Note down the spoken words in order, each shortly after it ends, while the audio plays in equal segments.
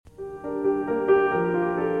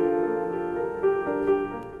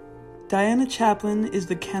Diana Chaplin is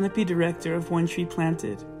the Canopy Director of One Tree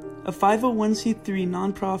Planted, a 501c3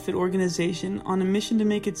 nonprofit organization on a mission to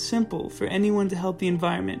make it simple for anyone to help the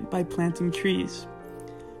environment by planting trees.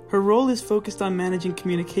 Her role is focused on managing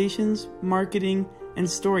communications, marketing, and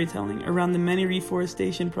storytelling around the many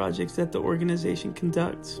reforestation projects that the organization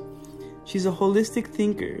conducts. She's a holistic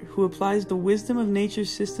thinker who applies the wisdom of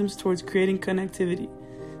nature's systems towards creating connectivity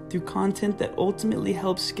through content that ultimately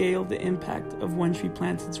helps scale the impact of One Tree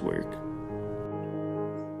Planted's work.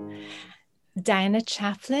 Diana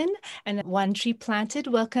Chaplin and One Tree Planted,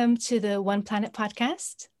 welcome to the One Planet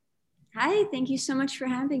podcast. Hi, thank you so much for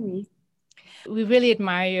having me. We really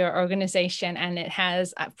admire your organization, and it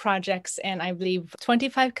has projects in, I believe,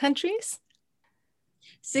 25 countries?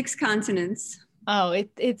 6 continents. Oh,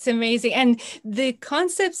 it's amazing. And the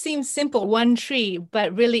concept seems simple, one tree,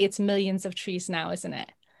 but really it's millions of trees now, isn't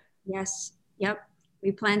it? Yes. Yep.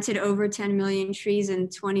 We planted over 10 million trees in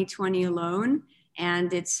 2020 alone,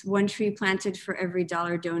 and it's one tree planted for every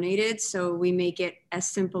dollar donated. So we make it as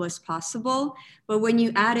simple as possible. But when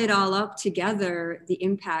you add it all up together, the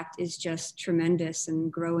impact is just tremendous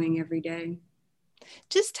and growing every day.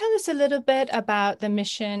 Just tell us a little bit about the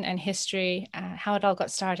mission and history, how it all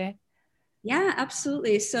got started. Yeah,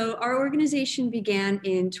 absolutely. So our organization began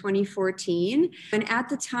in 2014. And at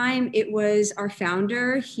the time, it was our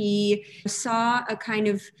founder. He saw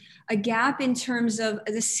a gap in terms of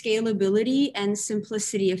the scalability and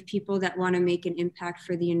simplicity of people that want to make an impact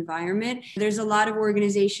for the environment. There's a lot of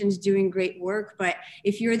organizations doing great work, but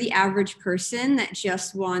if you're the average person that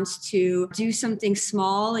just wants to do something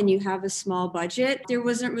small and you have a small budget, there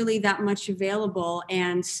wasn't really that much available.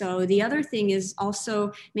 And so the other thing is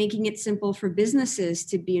also making it simple for businesses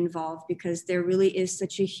to be involved, because there really is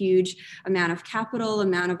such a huge amount of capital,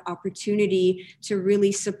 amount of opportunity to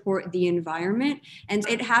really support the environment. And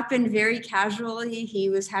it happened very casually. He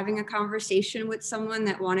was having a conversation with someone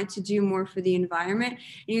that wanted to do more for the environment. And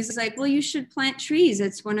he was like, well, you should plant trees.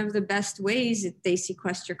 It's one of the best ways that they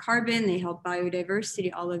sequester carbon, they help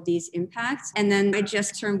biodiversity, all of these impacts. And then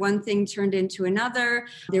one thing turned into another.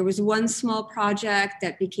 There was one small project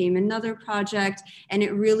that became another project, and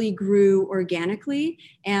it really grew organically.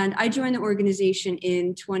 And I joined the organization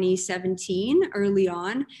in 2017, early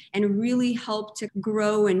on, and really helped to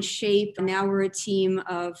grow and shape. Now we're a team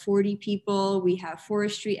of 40 people. We have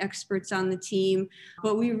forestry experts on the team,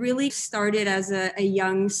 but we really started as a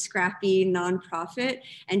young, scrappy nonprofit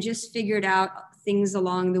and just figured out things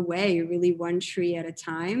along the way, really one tree at a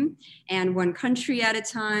time and one country at a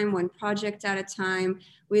time, one project at a time.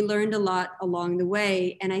 We learned a lot along the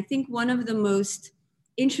way. And I think one of the most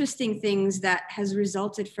interesting things that has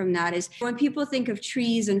resulted from that is when people think of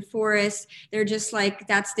trees and forests, they're just like,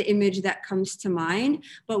 that's the image that comes to mind.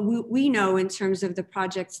 But we know in terms of the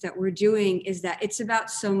projects that we're doing is that it's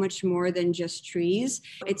about so much more than just trees.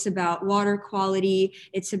 It's about water quality.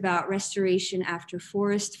 It's about restoration after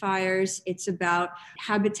forest fires. It's about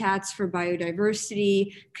habitats for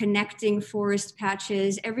biodiversity, connecting forest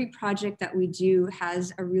patches. Every project that we do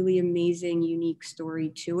has a really amazing, unique story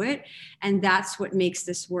to it. And that's what makes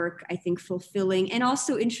this work, I think, fulfilling and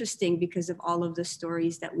also interesting because of all of the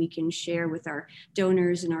stories that we can share with our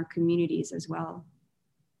donors and our communities as well.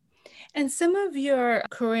 And some of your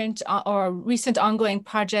current or recent ongoing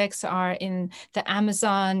projects are in the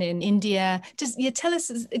Amazon, in India. Just tell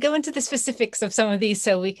us, go into the specifics of some of these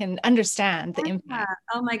so we can understand the impact.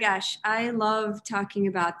 Oh my gosh, I love talking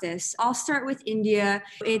about this. I'll start with India.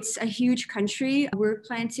 It's a huge country. We're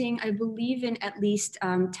planting, I believe, in at least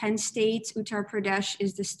 10 states. Uttar Pradesh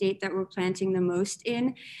is the state that we're planting the most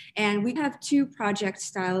in. And we have 2 project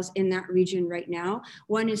styles in that region right now.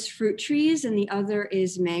 One is fruit trees and the other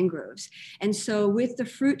is mangroves. And so with the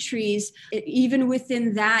fruit trees, even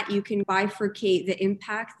within that, you can bifurcate the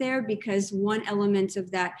impact there, because one element of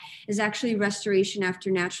that is actually restoration after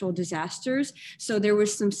natural disasters. So there were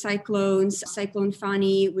some cyclones, Cyclone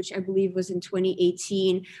Fani, which I believe was in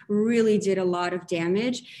 2018, really did a lot of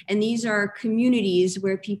damage. And these are communities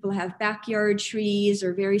where people have backyard trees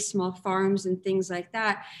or very small farms and things like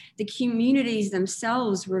that. The communities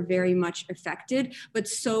themselves were very much affected, but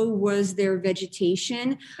so was their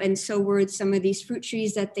vegetation. And so were some of these fruit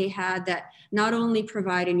trees that they had that not only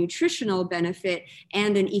provide a nutritional benefit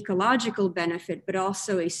and an ecological benefit, but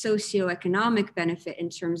also a socioeconomic benefit in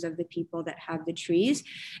terms of the people that have the trees.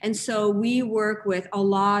 And so we work with a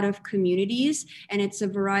lot of communities, and it's a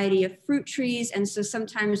variety of fruit trees. And so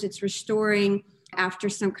sometimes it's restoring after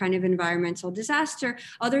some kind of environmental disaster.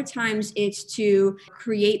 Other times it's to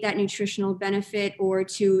create that nutritional benefit or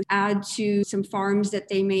to add to some farms that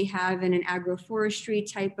they may have in an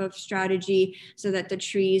agroforestry type of strategy so that the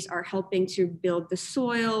trees are helping to build the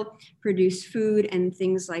soil, produce food, and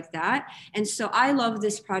things like that. And so I love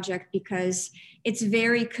this project because it's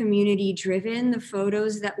very community driven. The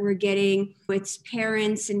photos that we're getting, it's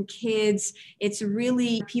parents and kids. It's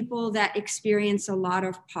really people that experience a lot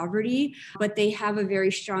of poverty, but they have a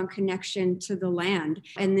very strong connection to the land.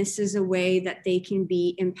 And this is a way that they can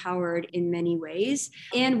be empowered in many ways.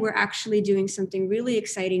 And we're actually doing something really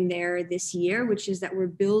exciting there this year, which is that we're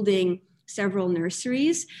building several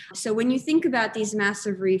nurseries. So when you think about these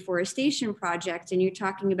massive reforestation projects and you're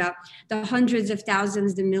talking about the hundreds of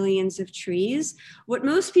thousands, the millions of trees, what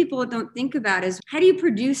most people don't think about is how do you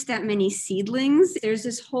produce that many seedlings? There's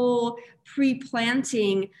this whole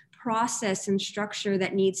pre-planting process and structure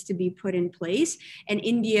that needs to be put in place. And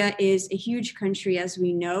India is a huge country, as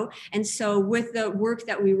we know. And so with the work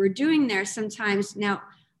that we were doing there, sometimes now,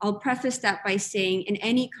 I'll preface that by saying in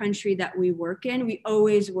any country that we work in, we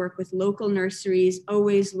always work with local nurseries,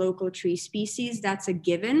 always local tree species. That's a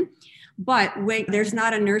given. But there's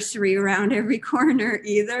not a nursery around every corner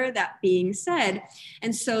either, that being said.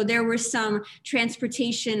 And so there was some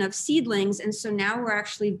transportation of seedlings. And so now we're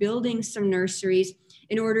actually building some nurseries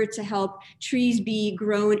in order to help trees be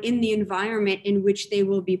grown in the environment in which they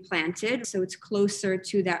will be planted. So it's closer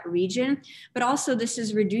to that region. But also this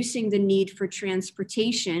is reducing the need for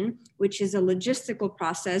transportation, which is a logistical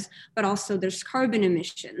process, but also there's carbon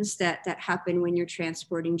emissions that happen when you're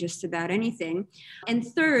transporting just about anything. And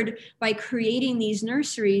third, by creating these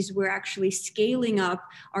nurseries, we're actually scaling up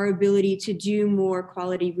our ability to do more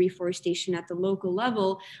quality reforestation at the local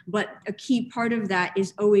level. But a key part of that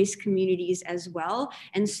is always communities as well.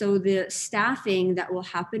 And so the staffing that will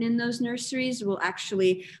happen in those nurseries will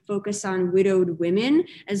actually focus on widowed women,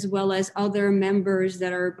 as well as other members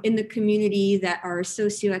that are in the community that are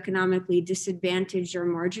socioeconomically disadvantaged or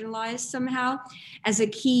marginalized somehow, as a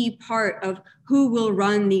key part of who will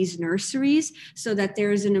run these nurseries so that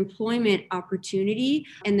there's an employment opportunity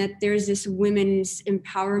and that there's this women's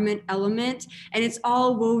empowerment element. And it's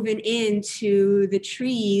all woven into the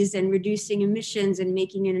trees and reducing emissions and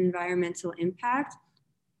making an environmental impact.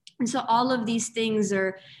 And so all of these things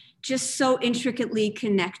are just so intricately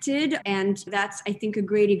connected. And that's, I think, a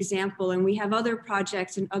great example. And we have other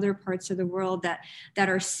projects in other parts of the world that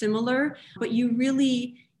are similar, but you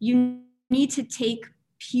need to take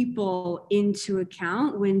people into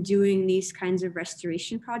account when doing these kinds of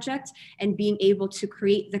restoration projects and being able to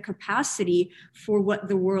create the capacity for what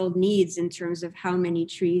the world needs in terms of how many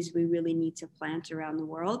trees we really need to plant around the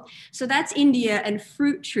world. So that's India and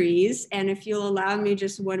fruit trees. And if you'll allow me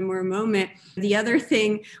just one more moment, the other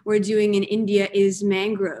thing we're doing in India is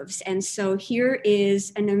mangroves. And so here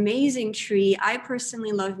is an amazing tree. I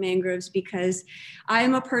personally love mangroves because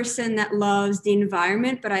I'm a person that loves the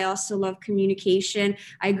environment, but I also love communication.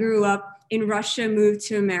 I grew up in Russia, moved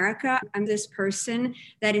to America. I'm this person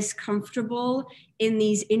that is comfortable in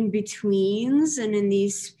these in-betweens and in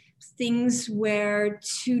these things where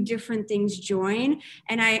two different things join.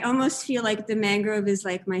 And I almost feel like the mangrove is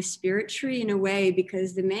like my spirit tree in a way,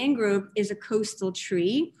 because the mangrove is a coastal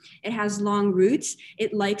tree. It has long roots.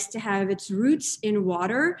 It likes to have its roots in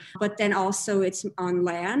water, but then also it's on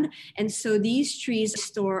land. And so these trees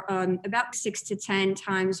store about 6 to 10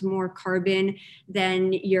 times more carbon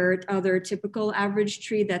than your other typical average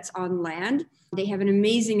tree that's on land. They have an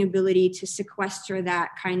amazing ability to sequester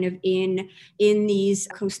that kind of in these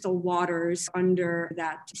coastal waters under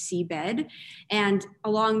that seabed. And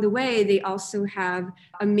along the way, they also have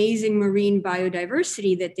amazing marine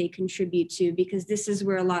biodiversity that they contribute to, because this is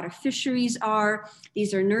where a lot of fisheries are.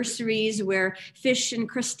 These are nurseries where fish and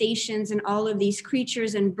crustaceans and all of these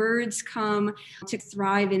creatures and birds come to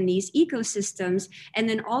thrive in these ecosystems. And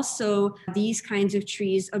then also these kinds of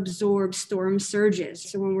trees absorb storm surges.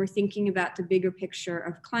 So when we're thinking about the bigger picture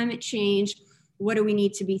of climate change, what do we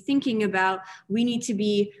need to be thinking about? We need to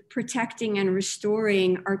be protecting and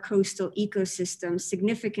restoring our coastal ecosystems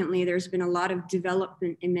significantly. There's been a lot of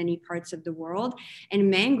development in many parts of the world,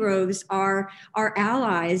 and mangroves are our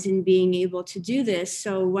allies in being able to do this.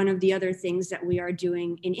 So one of the other things that we are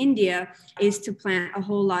doing in India is to plant a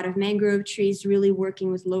whole lot of mangrove trees, really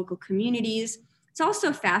working with local communities. It's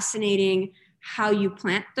also fascinating how you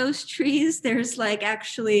plant those trees. There's like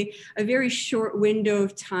actually a very short window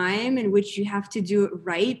of time in which you have to do it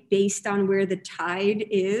right based on where the tide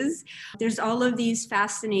is. There's all of these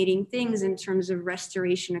fascinating things in terms of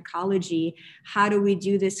restoration ecology. How do we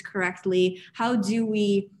do this correctly? How do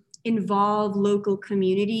we involve local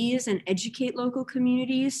communities and educate local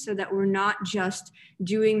communities so that we're not just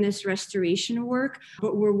doing this restoration work,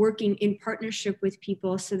 but we're working in partnership with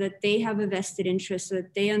people so that they have a vested interest, so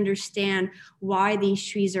that they understand why these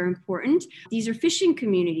trees are important. These are fishing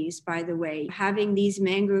communities, by the way. Having these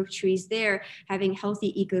mangrove trees there, having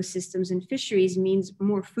healthy ecosystems and fisheries means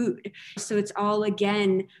more food. So it's all,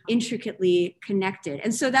 again, intricately connected.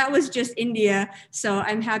 And so that was just India. So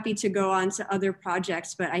I'm happy to go on to other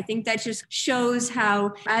projects, but I think that just shows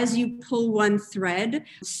how, as you pull one thread,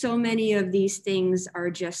 so many of these things are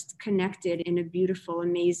just connected in a beautiful,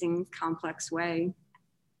 amazing, complex way.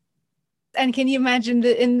 And can you imagine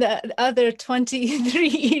in the other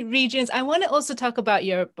 23 regions? I want to also talk about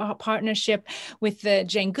your partnership with the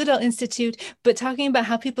Jane Goodall Institute, but talking about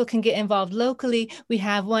how people can get involved locally. We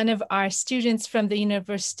have one of our students from the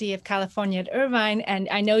University of California at Irvine, and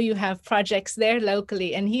I know you have projects there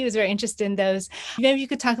locally, and he was very interested in those. Maybe you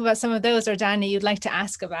could talk about some of those, or Danny, you'd like to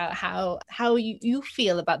ask about how you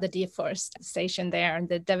feel about the deforestation there and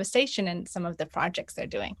the devastation and some of the projects they're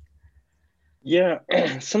doing. Yeah,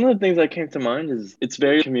 some of the things that came to mind is it's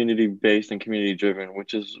very community based and community driven,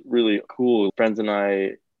 which is really cool. Friends and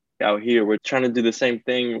I out here, we're trying to do the same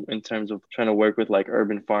thing in terms of trying to work with like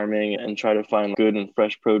urban farming and try to find good and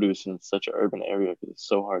fresh produce in such an urban area because it's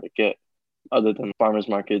so hard to get other than farmers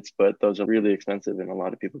markets, but those are really expensive and a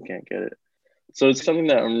lot of people can't get it. So it's something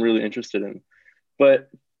that I'm really interested in.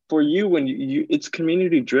 But for you, when you it's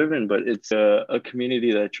community driven, but it's a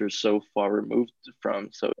community that you're so far removed from.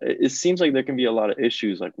 So it seems like there can be a lot of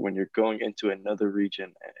issues like when you're going into another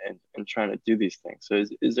region and trying to do these things. So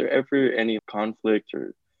is there ever any conflict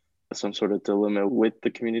or some sort of dilemma with the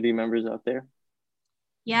community members out there?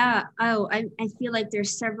 Yeah. Oh, I feel like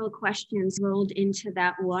there's several questions rolled into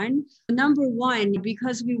that one. Number one,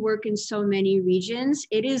 because we work in so many regions,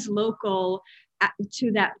 it is local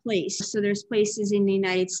to that place. So there's places in the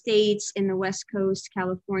United States, in the West Coast,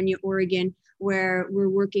 California, Oregon, where we're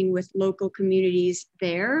working with local communities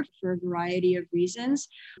there for a variety of reasons.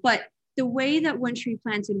 But the way that One Tree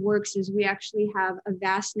Planted works is we actually have a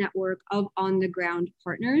vast network of on-the-ground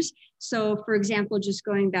partners. So for example, just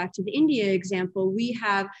going back to the India example, we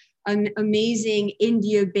have an amazing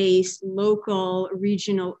India-based local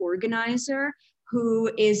regional organizer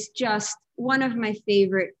who is just one of my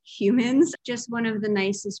favorite humans, just one of the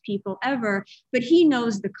nicest people ever, but he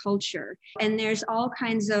knows the culture. And there's all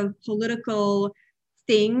kinds of political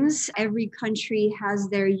things. Every country has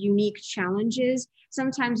their unique challenges.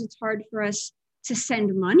 Sometimes it's hard for us to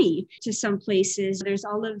send money to some places. There's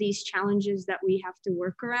all of these challenges that we have to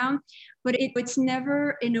work around, but it's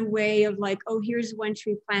never in a way of like, oh, here's One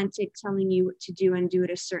Tree Planted telling you what to do and do it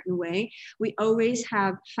a certain way. We always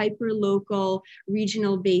have hyper local,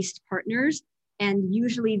 regional based partners. And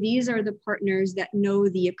usually these are the partners that know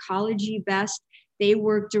the ecology best. They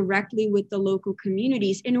work directly with the local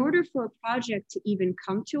communities. In order for a project to even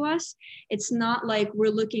come to us, it's not like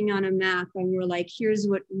we're looking on a map and we're like, here's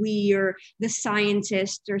what we or the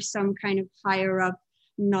scientist or some kind of higher up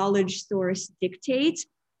knowledge source dictates.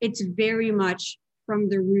 It's very much from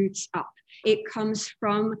the roots up. It comes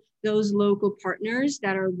from those local partners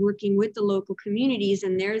that are working with the local communities,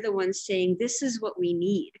 and they're the ones saying, this is what we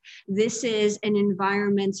need. This is an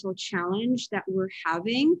environmental challenge that we're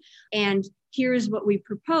having, and here's what we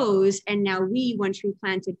propose. And now we, One Tree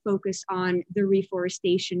Planted, focus on the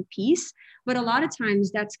reforestation piece. But a lot of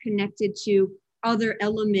times that's connected to other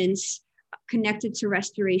elements connected to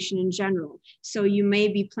restoration in general. So you may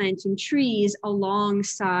be planting trees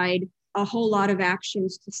alongside a whole lot of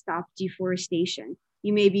actions to stop deforestation.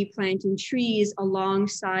 You may be planting trees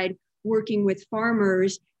alongside working with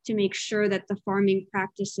farmers to make sure that the farming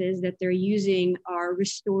practices that they're using are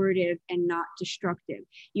restorative and not destructive.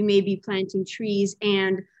 You may be planting trees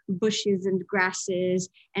and bushes and grasses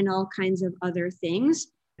and all kinds of other things.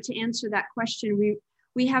 To answer that question,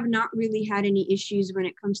 we have not really had any issues when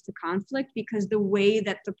it comes to conflict, because the way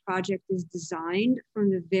that the project is designed from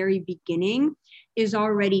the very beginning is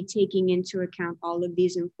already taking into account all of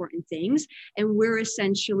these important things. And we're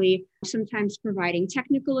essentially sometimes providing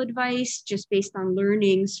technical advice just based on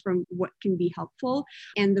learnings from what can be helpful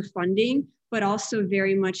and the funding, but also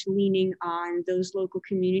very much leaning on those local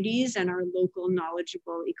communities and our local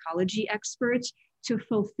knowledgeable ecology experts to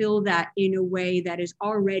fulfill that in a way that is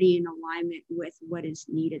already in alignment with what is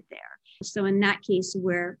needed there. So in that case,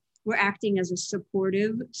 we're acting as a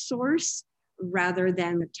supportive source rather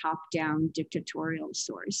than a top-down dictatorial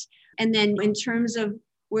source. And then in terms of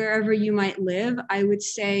wherever you might live, I would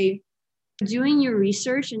say doing your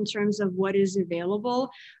research in terms of what is available,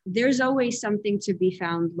 there's always something to be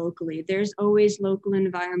found locally. There's always local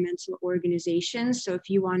environmental organizations. So if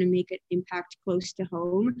you want to make an impact close to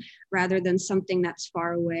home rather than something that's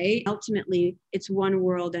far away, ultimately it's one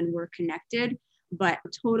world and we're connected. But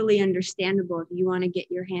totally understandable if you want to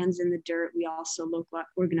get your hands in the dirt. We also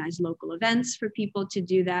organize local events for people to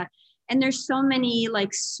do that. And there's so many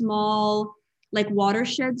like small, like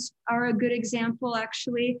watersheds are a good example,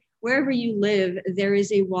 actually. Wherever you live, there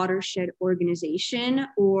is a watershed organization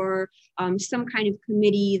or some kind of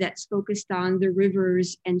committee that's focused on the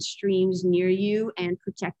rivers and streams near you and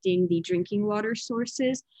protecting the drinking water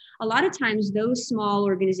sources. A lot of times those small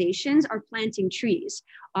organizations are planting trees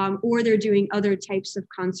or they're doing other types of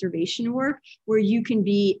conservation work where you can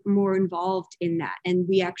be more involved in that. And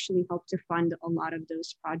we actually help to fund a lot of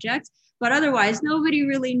those projects. But otherwise, nobody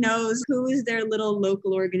really knows who is their little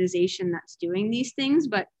local organization that's doing these things.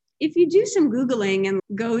 But if you do some Googling and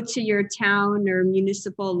go to your town or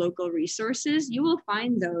municipal local resources, you will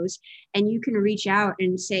find those and you can reach out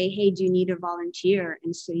and say, hey, do you need a volunteer?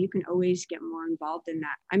 And so you can always get more involved in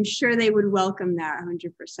that. I'm sure they would welcome that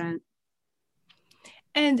 100%.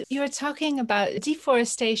 And you're talking about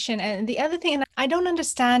deforestation. And the other thing, and I don't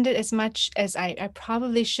understand it as much as I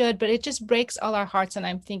probably should, but it just breaks all our hearts. And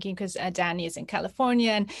I'm thinking because Danny is in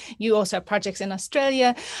California and you also have projects in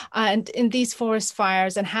Australia and in these forest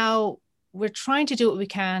fires and how we're trying to do what we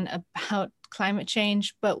can about climate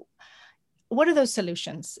change. But what are those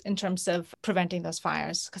solutions in terms of preventing those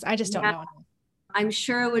fires? Because I just don't know. I'm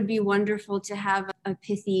sure it would be wonderful to have a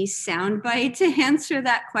pithy soundbite to answer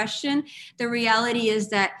that question. The reality is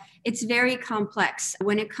that it's very complex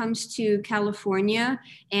when it comes to California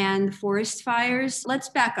and forest fires. Let's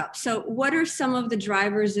back up. So what are some of the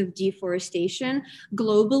drivers of deforestation?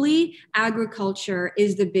 Globally, agriculture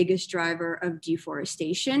is the biggest driver of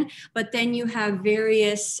deforestation, but then you have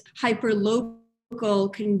various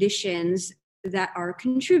hyperlocal conditions that are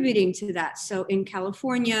contributing to that. So in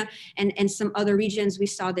California and some other regions, we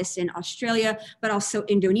saw this in Australia, but also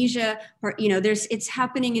Indonesia, or, it's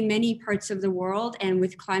happening in many parts of the world. And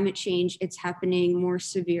with climate change, it's happening more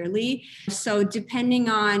severely. So depending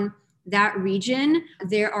on that region,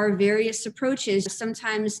 there are various approaches.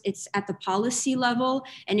 Sometimes it's at the policy level,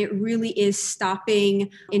 and it really is stopping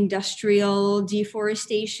industrial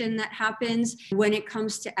deforestation that happens. When it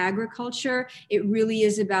comes to agriculture, it really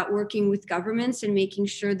is about working with governments and making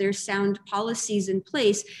sure there's sound policies in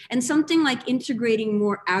place. And something like integrating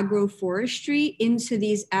more agroforestry into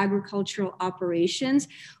these agricultural operations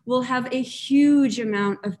will have a huge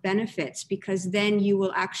amount of benefits, because then you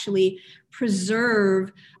will actually preserve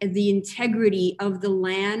the integrity of the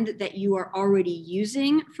land that you are already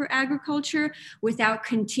using for agriculture without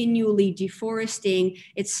continually deforesting.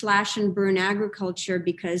 It's slash and burn agriculture,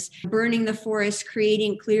 because burning the forest,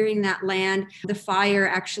 clearing that land, the fire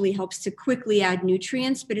actually helps to quickly add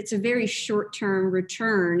nutrients, but it's a very short-term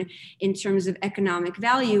return in terms of economic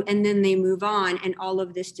value. And then they move on and all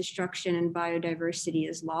of this destruction and biodiversity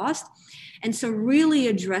is lost. And so really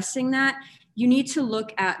addressing that, you need to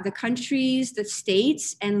look at the countries, the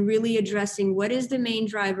states, and really addressing what is the main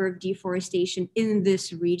driver of deforestation in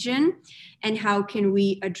this region and how can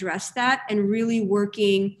we address that, and really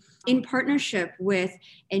working in partnership with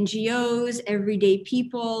NGOs, everyday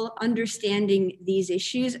people, understanding these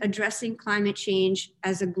issues. Addressing climate change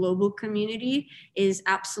as a global community is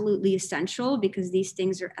absolutely essential because these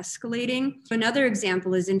things are escalating. Another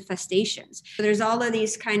example is infestations. So there's all of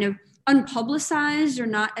these kind of unpublicized or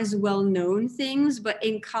not as well-known things, but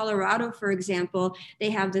in Colorado, for example, they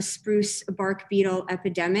have the spruce bark beetle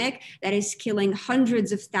epidemic that is killing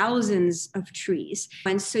hundreds of thousands of trees.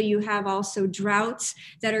 And so you have also droughts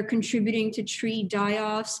that are contributing to tree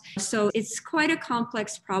die-offs. So it's quite a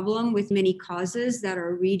complex problem with many causes that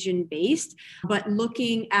are region-based, but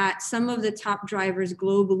looking at some of the top drivers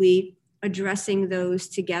globally, addressing those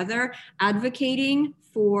together, advocating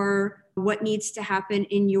for what needs to happen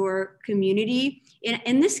in your community.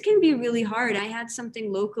 And this can be really hard. I had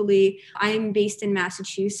something locally. I'm based in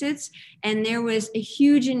Massachusetts, and there was a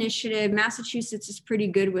huge initiative. Massachusetts is pretty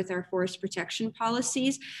good with our forest protection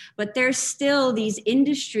policies, but there's still these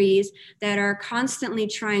industries that are constantly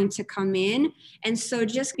trying to come in. And so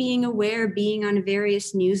just being aware, being on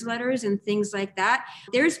various newsletters and things like that,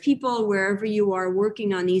 there's people wherever you are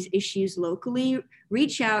working on these issues locally.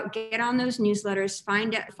 Reach out, get on those newsletters,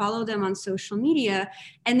 follow them on social media,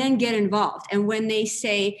 and then get involved. And when they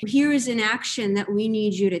say, here is an action that we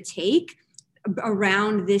need you to take,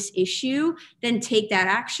 around this issue, then take that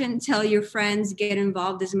action, tell your friends, get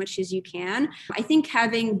involved as much as you can. I think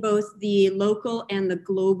having both the local and the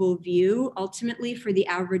global view, ultimately for the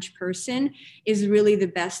average person, is really the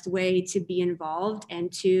best way to be involved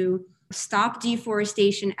and to stop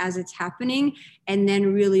deforestation as it's happening, and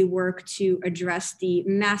then really work to address the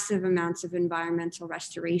massive amounts of environmental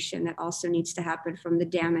restoration that also needs to happen from the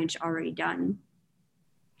damage already done.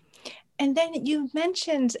 And then you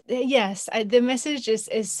mentioned, yes, the message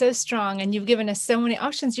is so strong, and you've given us so many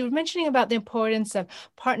options. You were mentioning about the importance of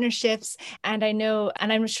partnerships, and I know,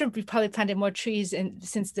 and I'm sure we've probably planted more trees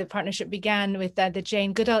since the partnership began with the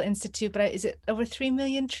Jane Goodall Institute, but is it over 3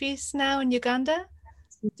 million trees now in Uganda?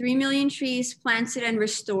 3 million trees planted and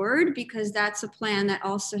restored, because that's a plan that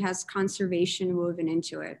also has conservation woven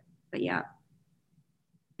into it. But yeah.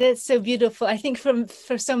 That's so beautiful. I think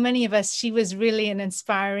for so many of us, she was really an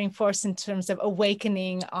inspiring force in terms of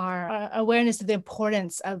awakening our awareness of the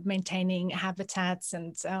importance of maintaining habitats.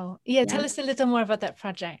 And so, yeah, tell us a little more about that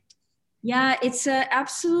project. Yeah, it's an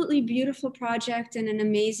absolutely beautiful project and an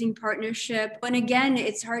amazing partnership. And again,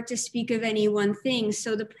 it's hard to speak of any one thing.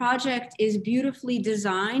 So the project is beautifully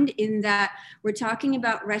designed in that we're talking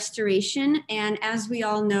about restoration. And as we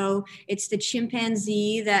all know, it's the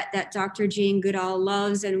chimpanzee that Dr. Jane Goodall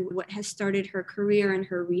loves and what has started her career and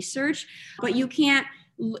her research. But you can't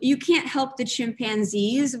help the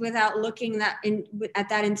chimpanzees without looking at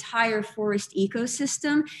that entire forest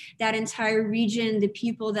ecosystem, that entire region, the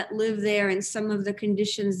people that live there, and some of the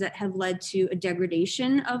conditions that have led to a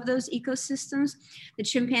degradation of those ecosystems. The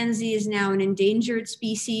chimpanzee is now an endangered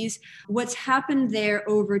species. What's happened there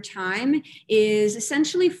over time is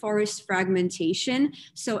essentially forest fragmentation.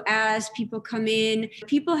 So as people come in,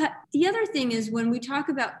 the other thing is, when we talk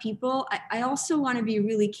about people, I also want to be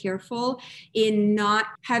really careful in not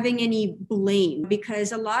having any blame,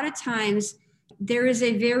 because a lot of times there is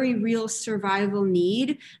a very real survival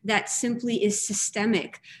need that simply is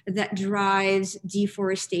systemic, that drives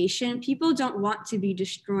deforestation. People don't want to be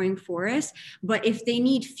destroying forests, but if they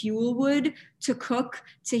need fuel wood to cook,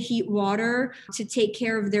 to heat water, to take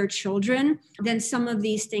care of their children, then some of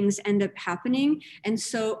these things end up happening. And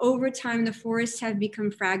so over time, the forests have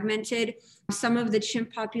become fragmented. Some of the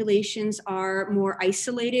chimp populations are more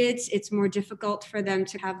isolated. It's more difficult for them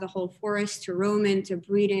to have the whole forest to roam in, to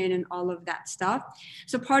breed in, and all of that stuff.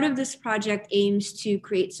 So part of this project aims to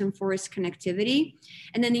create some forest connectivity.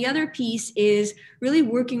 And then the other piece is really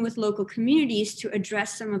working with local communities to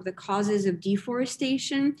address some of the causes of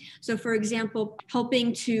deforestation. So for example,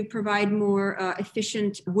 helping to provide more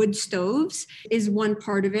efficient wood stoves is one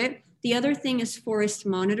part of it. The other thing is forest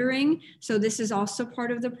monitoring. So this is also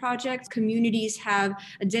part of the project. Communities have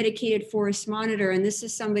a dedicated forest monitor, and this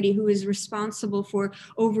is somebody who is responsible for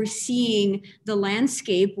overseeing the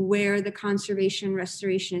landscape where the conservation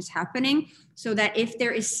restoration is happening, so that if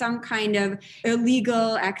there is some kind of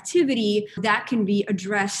illegal activity, that can be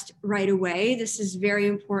addressed right away. This is very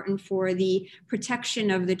important for the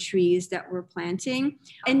protection of the trees that we're planting,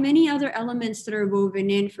 and many other elements that are woven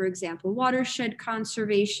in, for example, watershed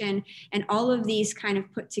conservation, and all of these kind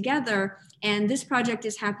of put together. And this project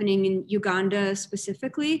is happening in Uganda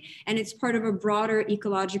specifically, and it's part of a broader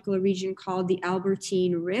ecological region called the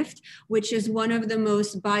Albertine Rift, which is one of the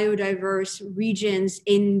most biodiverse regions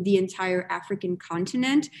in the entire African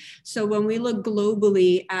continent. So when we look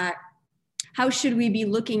globally at how should we be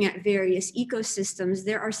looking at various ecosystems,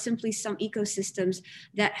 there are simply some ecosystems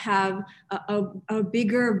that have a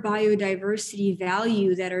bigger biodiversity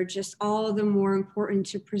value that are just all the more important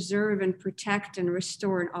to preserve and protect and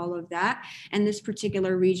restore and all of that. And this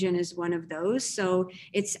particular region is one of those. So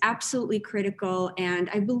it's absolutely critical. And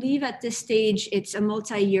I believe at this stage, it's a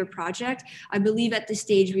multi-year project. I believe at this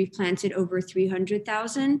stage, we've planted over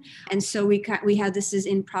 300,000. And so we had this is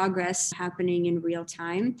in progress, happening in real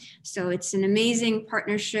time. So it's an amazing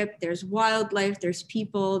partnership. There's wildlife, there's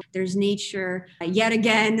people, there's nature. Yet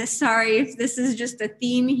again, sorry if this is just a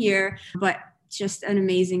theme here, but just an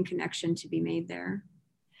amazing connection to be made there.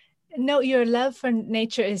 No, your love for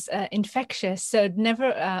nature is infectious, so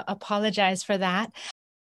never apologize for that.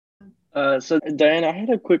 So Diane, I had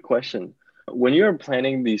a quick question. When you're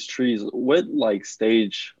planting these trees, what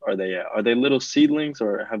stage are they at? Are they little seedlings,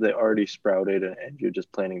 or have they already sprouted and you're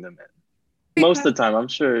just planting them in? Most of the time, I'm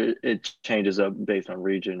sure it changes up based on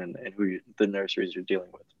region and who the nurseries you're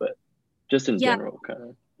dealing with, but just in general, kind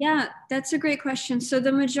of. Yeah, that's a great question. So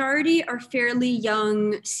the majority are fairly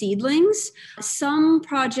young seedlings. Some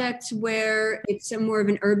projects where it's a more of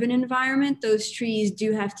an urban environment, those trees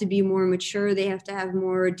do have to be more mature. They have to have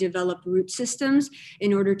more developed root systems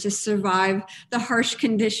in order to survive the harsh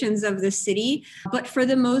conditions of the city. But for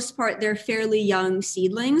the most part, they're fairly young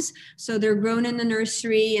seedlings. So they're grown in the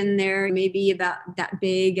nursery and they're maybe about that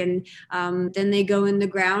big. And then they go in the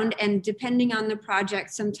ground. And depending on the project,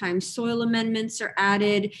 sometimes soil amendments are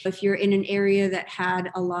added. If you're in an area that had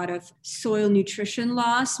a lot of soil nutrition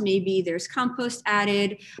loss, maybe there's compost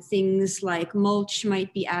added, things like mulch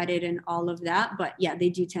might be added and all of that. But yeah, they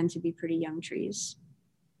do tend to be pretty young trees.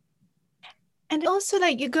 And also,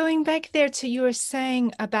 like, you're going back there to you were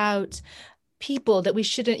saying about people, that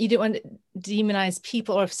you don't want to demonize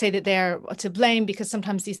people or say that they're to blame, because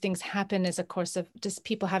sometimes these things happen as a course of just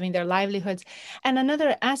people having their livelihoods. And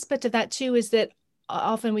another aspect of that too is that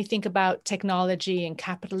often we think about technology and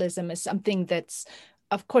capitalism as something that's,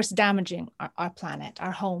 of course, damaging our planet,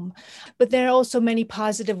 our home. But there are also many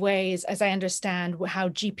positive ways, as I understand, how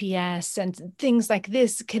GPS and things like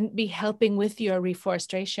this can be helping with your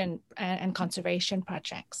reforestation and conservation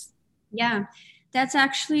projects. Yeah. That's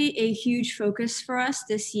actually a huge focus for us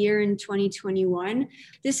this year in 2021.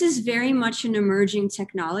 This is very much an emerging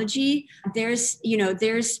technology. There's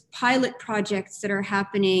pilot projects that are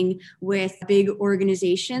happening with big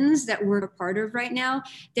organizations that we're a part of right now.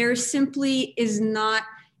 There simply is not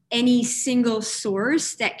any single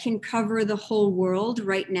source that can cover the whole world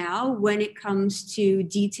right now when it comes to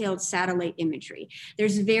detailed satellite imagery.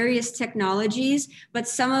 There's various technologies, but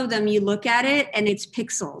some of them you look at it and it's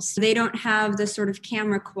pixels. They don't have the sort of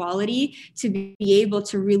camera quality to be able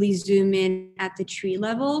to really zoom in at the tree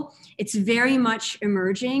level. It's very much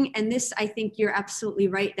emerging. And this, I think you're absolutely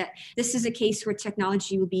right that this is a case where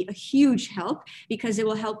technology will be a huge help because it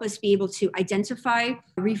will help us be able to identify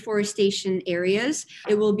reforestation areas.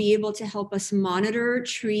 It will be able to help us monitor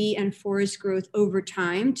tree and forest growth over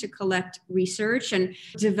time to collect research and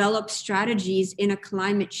develop strategies in a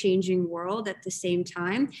climate changing world at the same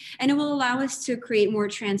time. And it will allow us to create more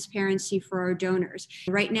transparency for our donors.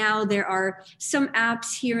 Right now, there are some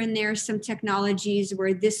apps here and there, some technologies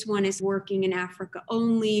where this one is working in Africa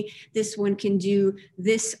only, this one can do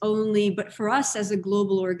this only. But for us as a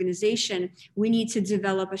global organization, we need to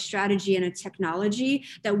develop a strategy and a technology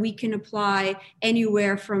that we can apply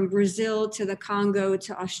anywhere from Brazil to the Congo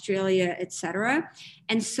to Australia, et cetera.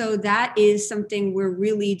 And so that is something we're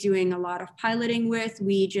really doing a lot of piloting with.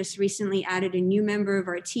 We just recently added a new member of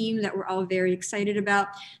our team that we're all very excited about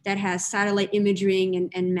that has satellite imaging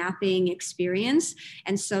and mapping experience.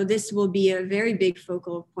 And so this will be a very big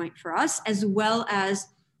focal point for us, as well as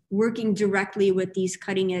working directly with these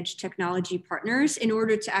cutting edge technology partners in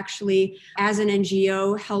order to actually, as an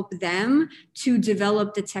NGO, help them to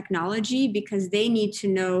develop the technology because they need to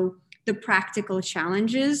know the practical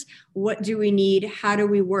challenges. What do we need? How do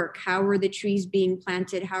we work? How are the trees being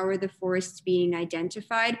planted? How are the forests being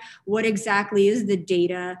identified? What exactly is the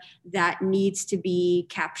data that needs to be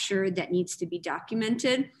captured, that needs to be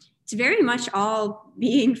documented? It's very much all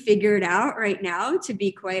being figured out right now, to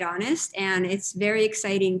be quite honest, and it's very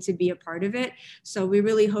exciting to be a part of it. So we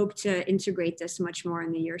really hope to integrate this much more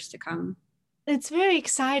in the years to come. It's very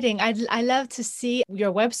exciting. I love to see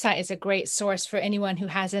your website is a great source for anyone who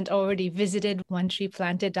hasn't already visited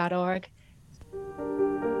onetreeplanted.org.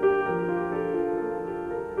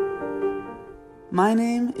 My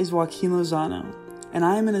name is Joaquin Lozano, and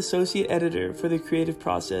I am an associate editor for The Creative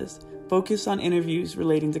Process, focused on interviews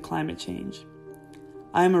relating to climate change.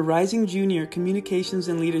 I am a rising junior communications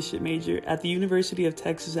and leadership major at the University of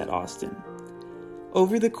Texas at Austin.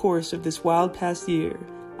 Over the course of this wild past year,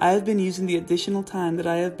 I have been using the additional time that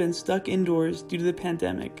I have been stuck indoors due to the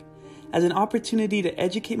pandemic as an opportunity to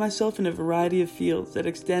educate myself in a variety of fields that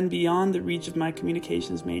extend beyond the reach of my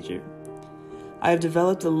communications major. I have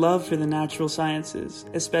developed a love for the natural sciences,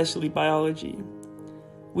 especially biology.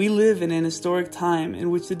 We live in an historic time in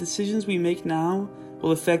which the decisions we make now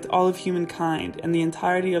will affect all of humankind and the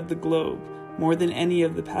entirety of the globe more than any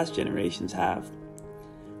of the past generations have.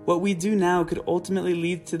 What we do now could ultimately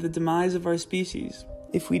lead to the demise of our species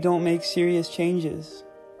if we don't make serious changes.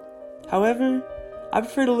 However, I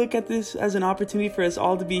prefer to look at this as an opportunity for us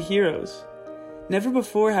all to be heroes. Never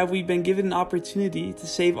before have we been given an opportunity to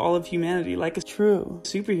save all of humanity like a true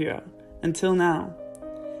superhero, until now.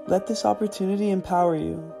 Let this opportunity empower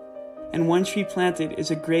you, and One Tree Planted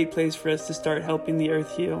is a great place for us to start helping the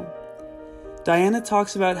earth heal. Diana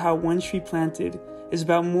talks about how One Tree Planted is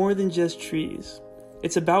about more than just trees.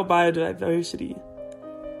 It's about biodiversity.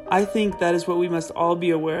 I think that is what we must all be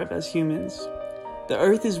aware of as humans. The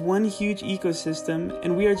Earth is one huge ecosystem,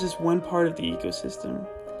 and we are just one part of the ecosystem.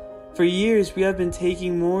 For years, we have been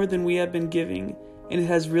taking more than we have been giving, and it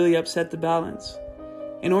has really upset the balance.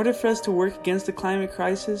 In order for us to work against the climate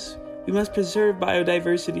crisis, we must preserve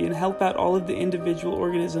biodiversity and help out all of the individual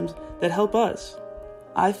organisms that help us.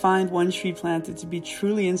 I find One Tree Planted to be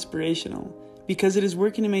truly inspirational because it is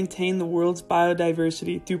working to maintain the world's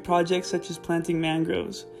biodiversity through projects such as planting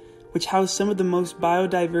mangroves, which house some of the most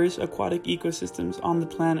biodiverse aquatic ecosystems on the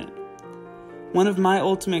planet. One of my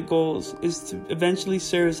ultimate goals is to eventually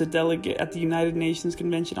serve as a delegate at the United Nations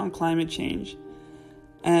Convention on Climate Change,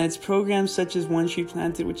 and it's programs such as One Tree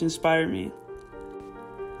Planted which inspire me.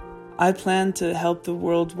 I plan to help the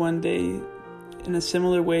world one day in a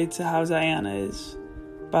similar way to how Diana is,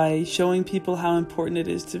 by showing people how important it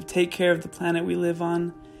is to take care of the planet we live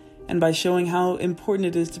on, and by showing how important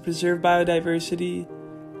it is to preserve biodiversity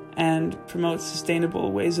and promote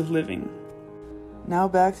sustainable ways of living. Now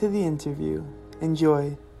back to the interview.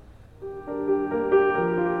 Enjoy.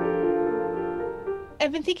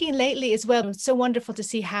 I've been thinking lately as well, it's so wonderful to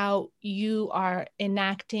see how you are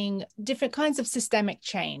enacting different kinds of systemic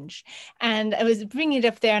change. And I was bringing it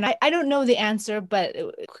up there, and I don't know the answer, but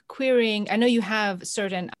querying, I know you have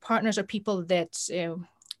certain partners or people that,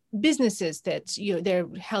 businesses that they're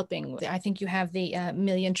helping. I think you have the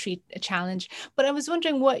Million Tree Challenge, but I was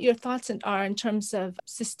wondering what your thoughts are in terms of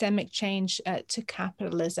systemic change to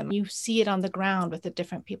capitalism. You see it on the ground with the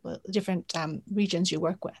different people, different regions you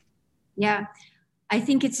work with. Yeah. I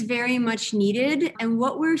think it's very much needed. And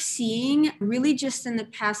what we're seeing really just in the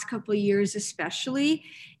past couple of years, especially,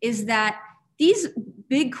 is that these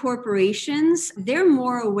big corporations, they're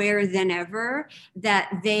more aware than ever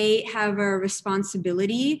that they have a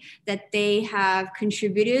responsibility, that they have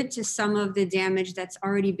contributed to some of the damage that's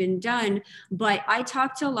already been done. But I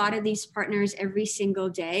talk to a lot of these partners every single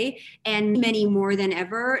day, and many more than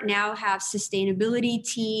ever now have sustainability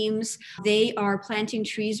teams. They are planting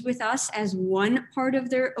trees with us as one part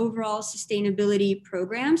of their overall sustainability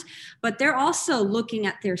programs, but they're also looking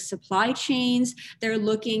at their supply chains. They're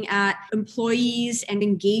looking at employees and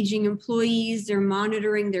engaging employees. They're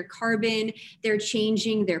monitoring their carbon. They're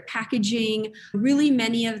changing their packaging. Really,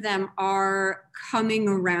 many of them are coming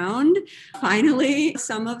around. Finally,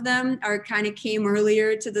 some of them kind of came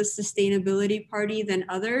earlier to the sustainability party than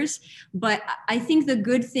others. But I think the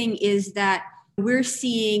good thing is that we're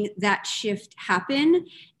seeing that shift happen.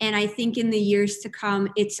 And I think in the years to come,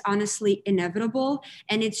 it's honestly inevitable.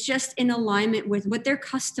 And it's just in alignment with what their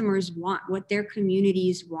customers want, what their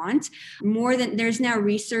communities want. More than there's now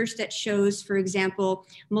research that shows, for example,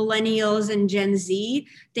 millennials and Gen Z,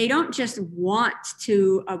 they don't just want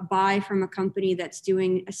to buy from a company that's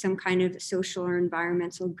doing some kind of social or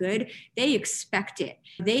environmental good. They expect it.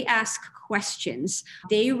 They ask questions.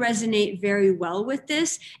 They resonate very well with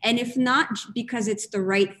this. And if not because it's the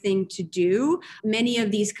right thing to do, many of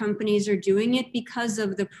these companies are doing it because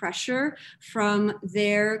of the pressure from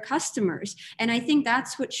their customers. And I think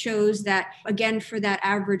that's what shows that, again, for that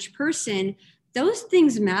average person, those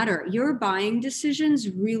things matter. Your buying decisions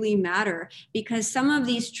really matter, because some of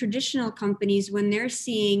these traditional companies, when they're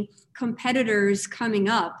seeing competitors coming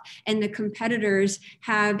up, and the competitors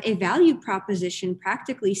have a value proposition,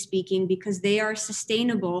 practically speaking, because they are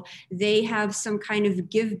sustainable, they have some kind of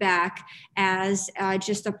give back as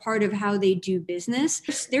just a part of how they do business.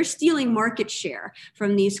 They're stealing market share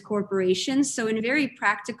from these corporations. So in very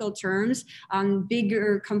practical terms,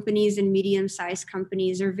 bigger companies and medium-sized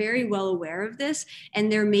companies are very well aware of this, and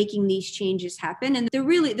they're making these changes happen. And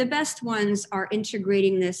the best ones are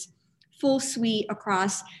integrating this full suite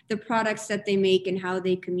across the products that they make and how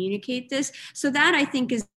they communicate this. So that, I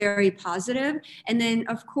think, is very positive. And then,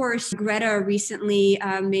 of course, Greta recently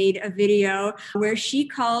made a video where she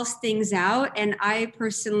calls things out. And I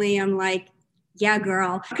personally am like, yeah,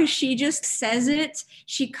 girl, because she just says it.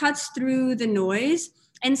 She cuts through the noise.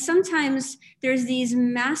 And sometimes there's these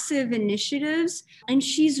massive initiatives, and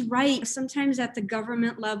she's right. Sometimes at the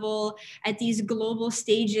government level, at these global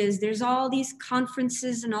stages, there's all these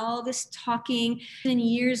conferences and all this talking, and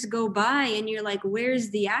years go by and you're like,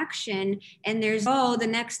 where's the action? And there's, the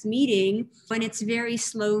next meeting, when it's very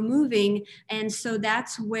slow moving. And so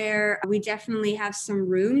that's where we definitely have some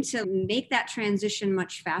room to make that transition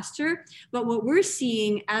much faster. But what we're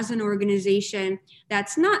seeing as an organization,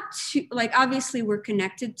 that's not too, obviously we're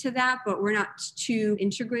connected to that, but we're not too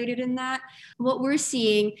integrated in that. What we're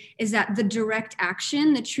seeing is that the direct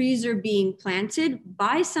action, the trees are being planted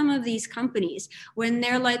by some of these companies. When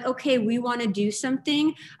they're like, okay, we want to do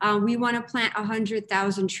something, we want to plant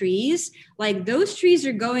 100,000 trees. like those trees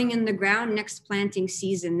are going in the ground next planting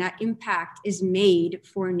season. That impact is made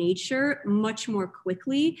for nature much more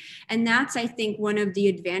quickly. And that's, I think, one of the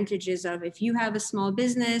advantages of if you have a small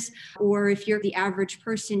business or if you're the average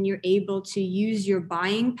person, you're able to use your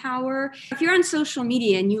buying power. If you're on social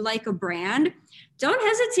media and you like a brand, don't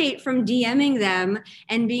hesitate from DMing them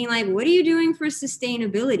and being like, what are you doing for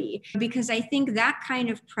sustainability? Because I think that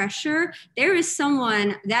kind of pressure, there is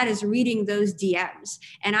someone that is reading those DMs.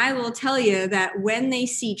 And I will tell you that when they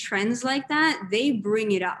see trends like that, they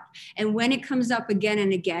bring it up. And when it comes up again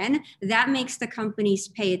and again, that makes the companies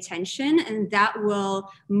pay attention, and that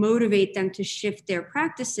will motivate them to shift their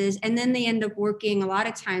practices. And then they end up working a lot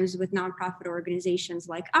of times with nonprofit organizations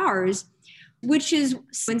like ours, which is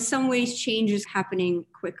in some ways change is happening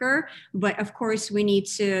quicker. But of course, we need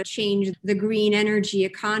to change the green energy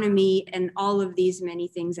economy and all of these many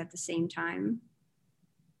things at the same time.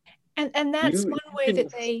 And that's one way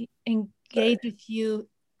that they engage with you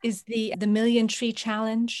is the Million Tree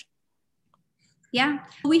Challenge. Yeah,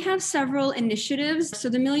 we have several initiatives. So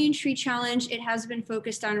the Million Tree Challenge, it has been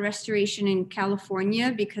focused on restoration in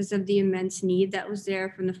California because of the immense need that was there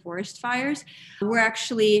from the forest fires. We're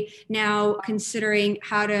actually now considering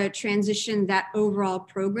how to transition that overall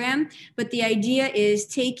program. But the idea is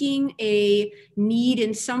taking a need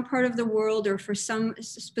in some part of the world or for some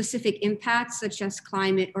specific impacts, such as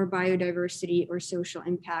climate or biodiversity or social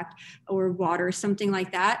impact or water, something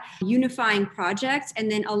like that, unifying projects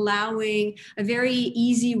and then allowing a very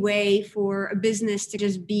easy way for a business to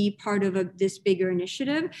just be part of this bigger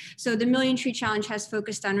initiative. So the Million Tree Challenge has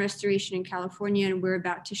focused on restoration in California, and we're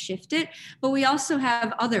about to shift it. But we also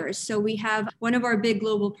have others. So we have one of our big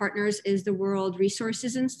global partners is the World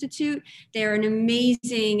Resources Institute. They're an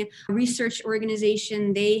amazing research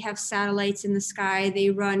organization. They have satellites in the sky. They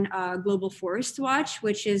run Global Forest Watch,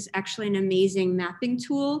 which is actually an amazing mapping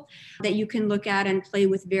tool that you can look at and play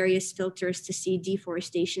with various filters to see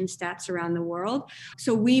deforestation stats around the world.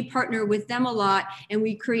 So we partner with them a lot, and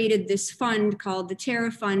we created this fund called the Terra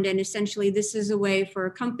Fund. And essentially this is a way for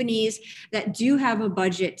companies that do have a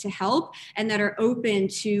budget to help and that are open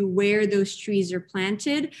to where those trees are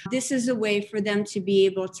planted. This is a way for them to be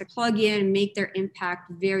able to plug in and make their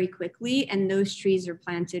impact very quickly. And those trees are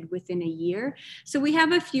planted within a year. So we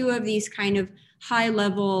have a few of these kind of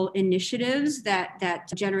high-level initiatives that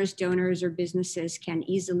generous donors or businesses can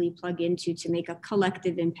easily plug into to make a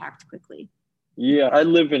collective impact quickly. Yeah, I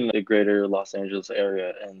live in the greater Los Angeles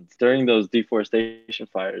area, and during those deforestation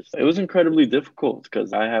fires, it was incredibly difficult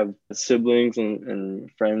because I have siblings and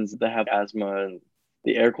friends that have asthma, and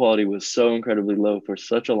the air quality was so incredibly low for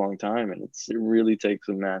such a long time, and it really takes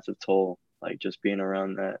a massive toll, like just being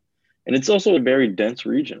around that. And it's also a very dense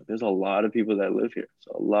region. There's a lot of people that live here,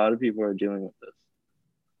 so a lot of people are dealing with this.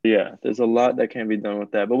 Yeah, there's a lot that can be done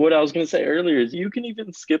with that. But what I was going to say earlier is you can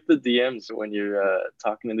even skip the DMs when you're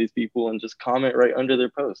talking to these people and just comment right under their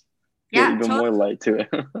post. Yeah, get even more light to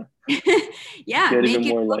it. Yeah, get even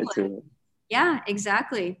more light to it. Yeah,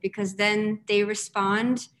 exactly. Because then they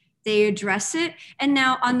respond, they address it. And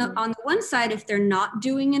now on the one side, if they're not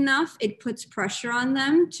doing enough, it puts pressure on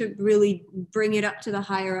them to really bring it up to the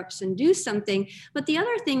higher ups and do something. But the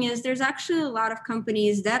other thing is there's actually a lot of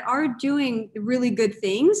companies that are doing really good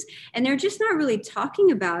things and they're just not really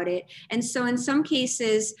talking about it. And so in some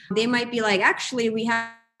cases, they might be like, actually, we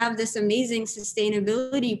have this amazing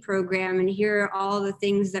sustainability program and here are all the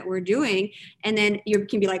things that we're doing. And then you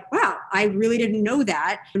can be like, wow, I really didn't know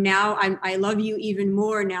that. Now I love you even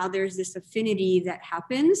more. Now there's this affinity that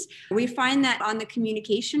happens. We find that on the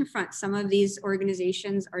communication front, some of these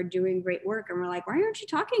organizations are doing great work and we're like, why aren't you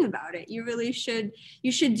talking about it? You really should.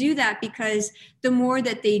 You should do that because the more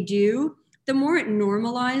that they do, the more it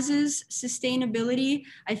normalizes sustainability.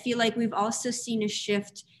 I feel like we've also seen a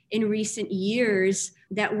shift in recent years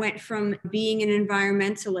that went from being an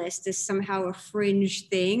environmentalist as somehow a fringe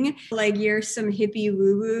thing, like you're some hippie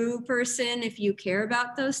woo-woo person if you care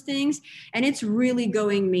about those things, and it's really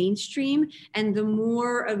going mainstream. And the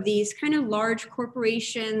more of these kind of large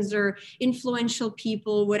corporations or influential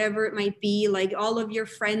people, whatever it might be, like all of your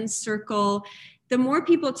friends circle, the more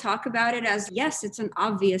people talk about it as, yes, it's an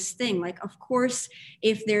obvious thing. Like, of course,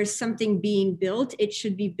 if there's something being built, it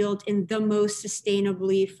should be built in the most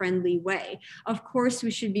sustainably friendly way. Of course,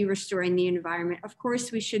 we should be restoring the environment. Of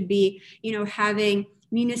course, we should be, having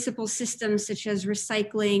municipal systems such as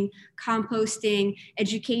recycling, composting,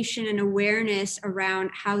 education, and awareness around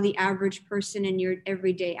how the average person in your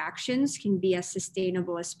everyday actions can be as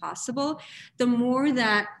sustainable as possible. The more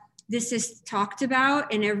that this is talked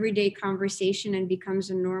about in everyday conversation and becomes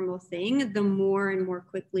a normal thing, the more and more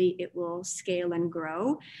quickly it will scale and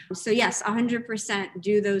grow. So yes, 100%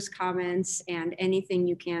 do those comments, and anything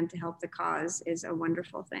you can to help the cause is a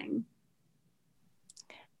wonderful thing.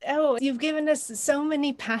 Oh, you've given us so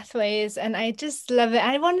many pathways, and I just love it.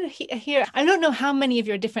 I want to hear, I don't know how many of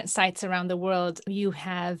your different sites around the world you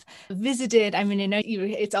have visited. I mean, I know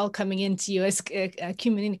it's all coming into you as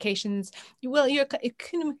communications. Well, you're a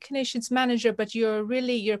communications manager, but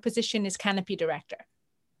your position is Canopy Director.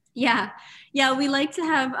 Yeah, we like to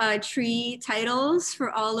have tree titles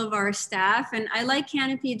for all of our staff. And I like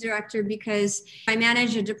Canopy Director because I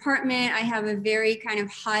manage a department. I have a very kind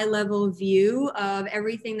of high level view of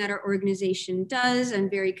everything that our organization does,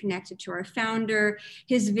 and very connected to our founder,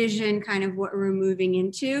 his vision, kind of what we're moving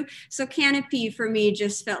into. So Canopy for me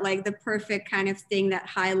just felt like the perfect kind of thing, that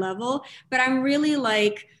high level. But I'm really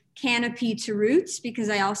like Canopy to Roots, because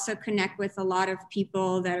I also connect with a lot of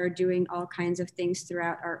people that are doing all kinds of things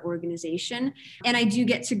throughout our organization. And I do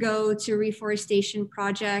get to go to reforestation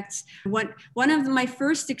projects. One of my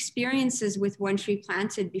first experiences with One Tree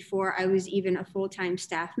Planted, before I was even a full-time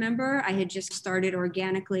staff member, I had just started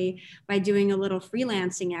organically by doing a little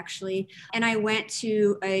freelancing actually. And I went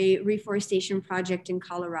to a reforestation project in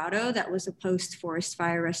Colorado that was a post-forest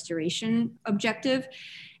fire restoration objective.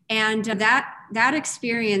 And that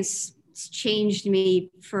experience changed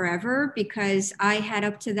me forever, because I had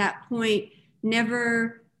up to that point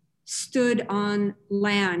never stood on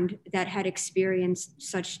land that had experienced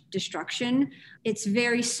such destruction. It's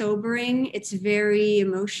very sobering. It's very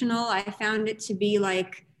emotional. I found it to be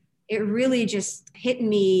like, it really just hit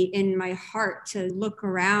me in my heart to look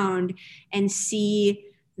around and see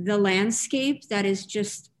the landscape that is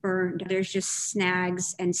just burned. There's just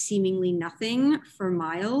snags and seemingly nothing for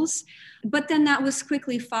miles. But then that was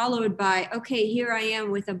quickly followed by, okay, here I am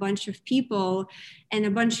with a bunch of people and a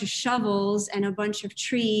bunch of shovels and a bunch of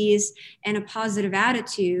trees and a positive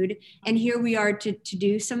attitude. And here we are to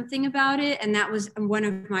do something about it. And that was one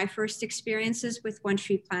of my first experiences with One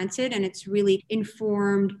Tree Planted. And it's really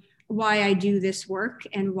informed why I do this work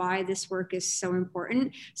and why this work is so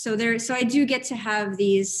important. So I do get to have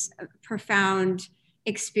these profound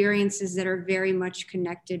experiences that are very much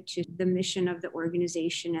connected to the mission of the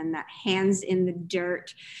organization and that hands in the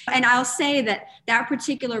dirt. And I'll say that that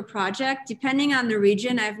particular project, depending on the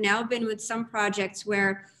region, I've now been with some projects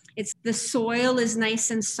where the soil is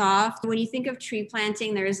nice and soft. When you think of tree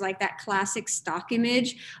planting, there's like that classic stock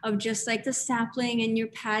image of just like the sapling and you're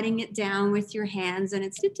patting it down with your hands and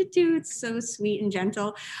it's so sweet and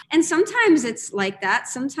gentle. And sometimes it's like that.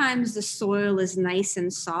 Sometimes the soil is nice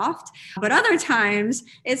and soft, but other times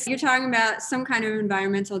you're talking about some kind of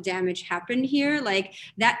environmental damage happened here. Like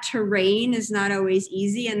that terrain is not always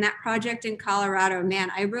easy. And that project in Colorado,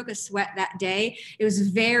 man, I broke a sweat that day. It was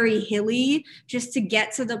very hilly. Just to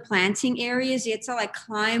get to the planting areas, you had to like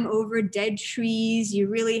climb over dead trees. You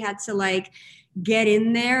really had to like get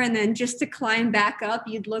in there, and then just to climb back up,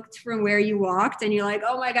 you'd looked from where you walked and you're like,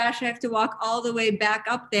 oh my gosh, I have to walk all the way back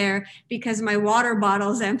up there because my water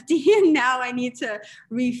bottle's empty and now I need to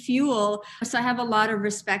refuel. So I have a lot of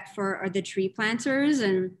respect for the tree planters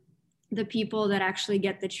and the people that actually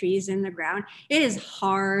get the trees in the ground. It is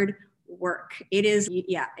hard work. It is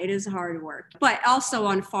hard work. But also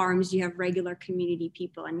on farms, you have regular community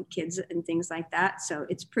people and kids and things like that. So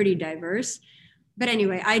it's pretty diverse. But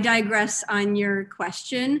anyway, I digress on your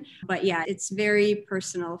question. But yeah, it's very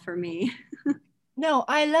personal for me. No,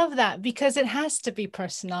 I love that, because it has to be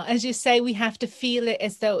personal. As you say, we have to feel it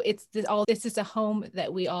as though this is a home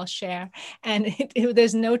that we all share. And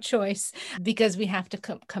there's no choice, because we have to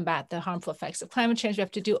combat the harmful effects of climate change. We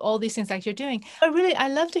have to do all these things like you're doing. But really, I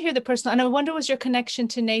love to hear the personal. And I wonder, was your connection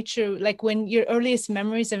to nature, like when your earliest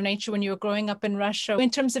memories of nature when you were growing up in Russia,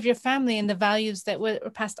 in terms of your family and the values that were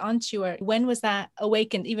passed on to you, or when was that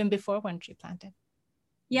awakened, even before One Tree Planted?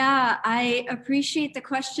 Yeah, I appreciate the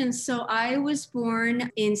question. So I was born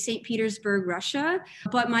in St. Petersburg, Russia,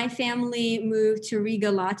 but my family moved to Riga,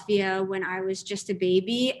 Latvia when I was just a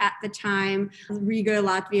baby. At the time, Riga,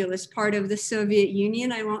 Latvia was part of the Soviet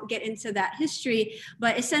Union. I won't get into that history,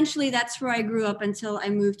 but essentially that's where I grew up until I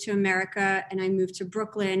moved to America, and I moved to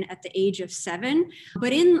Brooklyn at the age of 7.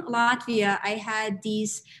 But in Latvia, I had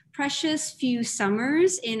these precious few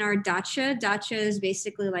summers in our dacha. Dacha is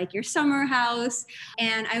basically like your summer house.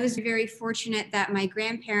 And I was very fortunate that my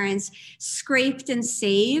grandparents scraped and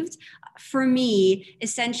saved for me,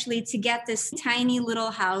 essentially, to get this tiny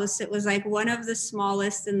little house. It was like one of the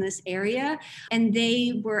smallest in this area. And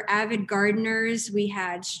they were avid gardeners. We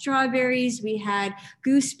had strawberries, we had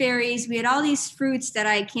gooseberries, we had all these fruits that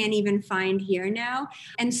I can't even find here now.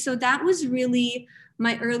 And so that was really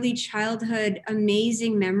my early childhood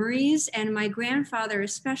amazing memories. And my grandfather,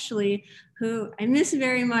 especially, who I miss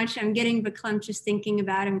very much. I'm getting verklempt just thinking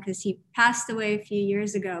about him because he passed away a few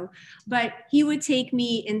years ago. But he would take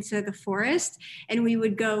me into the forest and we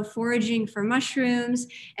would go foraging for mushrooms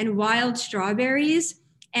and wild strawberries.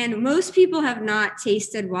 And most people have not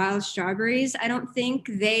tasted wild strawberries. I don't think.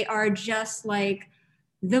 They are just like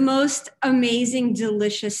the most amazing,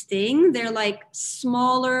 delicious thing. They're like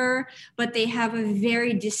smaller, but they have a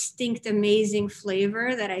very distinct, amazing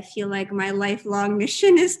flavor that I feel like my lifelong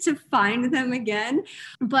mission is to find them again.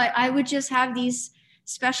 But I would just have these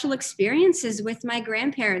special experiences with my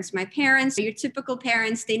grandparents. My parents, your typical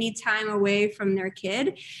parents, they need time away from their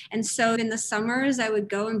kid. And so in the summers, I would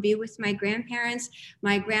go and be with my grandparents.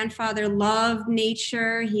 My grandfather loved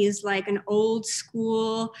nature. He is like an old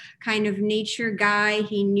school kind of nature guy.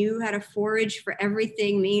 He knew how to forage for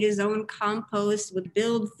everything, made his own compost, would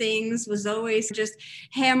build things, was always just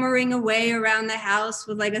hammering away around the house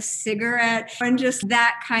with like a cigarette, and just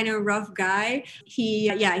that kind of rough guy.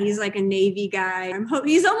 He's like a Navy guy.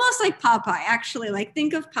 He's almost like Popeye, actually. Like,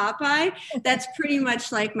 think of Popeye. That's pretty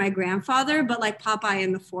much like my grandfather, but like Popeye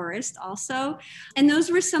in the forest also. And those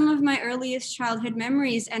were some of my earliest childhood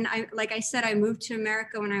memories. And like I said, I moved to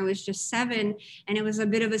America when I was just 7, and it was a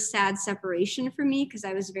bit of a sad separation for me because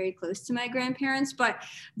I was very close to my grandparents. But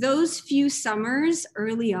those few summers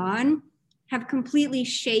early on have completely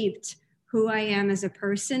shaped who I am as a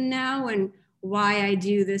person now and why I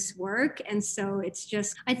do this work. And so it's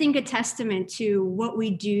just, I think, a testament to what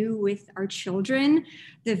we do with our children.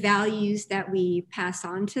 The values that we pass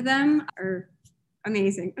on to them are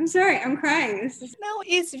amazing. I'm sorry, I'm crying. No,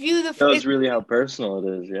 it's beautiful. That was really how personal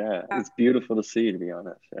it is. Yeah. It's beautiful to see, to be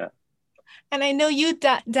honest. Yeah. And I know you,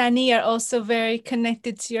 Danny, are also very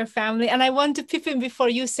connected to your family. And I want to pip in before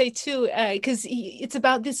you say too, because it's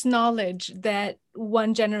about this knowledge that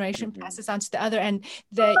one generation passes on to the other, and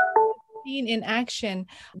that seen in action,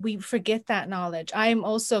 we forget that knowledge. I'm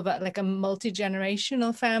also about like a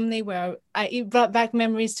multi-generational family where it brought back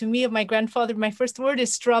memories to me of my grandfather. My first word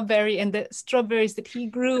is strawberry, and the strawberries that he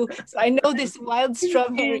grew. So I know this wild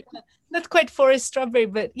strawberry, not quite forest strawberry,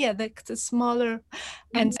 but yeah, the smaller.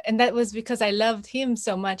 And that was because I loved him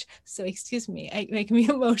so much. So excuse me, it make me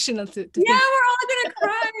emotional to think. We're all gonna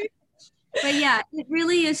cry. But yeah, it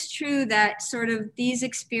really is true that sort of these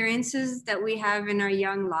experiences that we have in our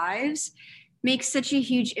young lives make such a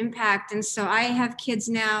huge impact. And so I have kids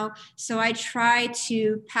now, so I try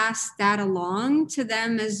to pass that along to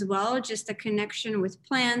them as well, just a connection with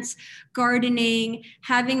plants, gardening,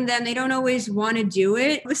 having them, they don't always want to do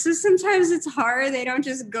it. So sometimes it's hard. They don't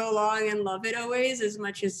just go along and love it always as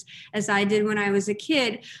much as I did when I was a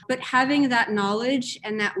kid. But having that knowledge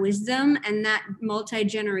and that wisdom and that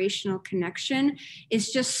multi-generational connection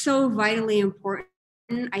is just so vitally important,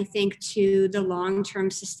 I think, to the long-term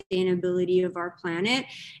sustainability of our planet.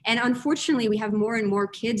 And unfortunately, we have more and more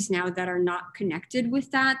kids now that are not connected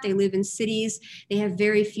with that. They live in cities. They have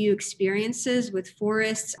very few experiences with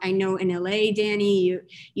forests. I know in LA, Danny,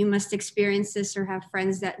 you must experience this or have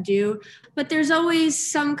friends that do. But there's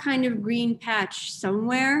always some kind of green patch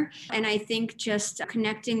somewhere. And I think just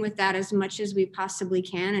connecting with that as much as we possibly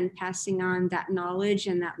can and passing on that knowledge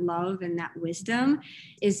and that love and that wisdom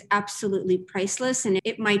is absolutely priceless. And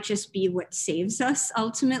it might just be what saves us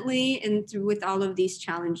ultimately, and through with all of these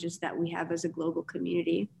challenges that we have as a global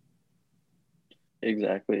community.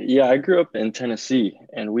 Exactly. Yeah, I grew up in Tennessee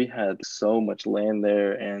and we had so much land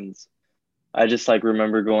there, and I just like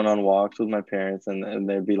remember going on walks with my parents and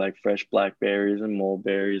there'd be like fresh blackberries and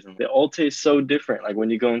mulberries, and they all taste so different. Like when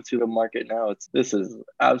you go into the market now, this is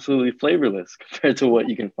absolutely flavorless compared to what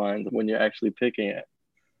you can find when you're actually picking it.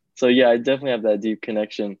 So yeah, I definitely have that deep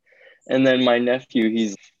connection. And then my nephew,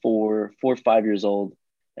 he's 4 or 5 years old,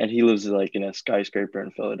 and he lives like in a skyscraper in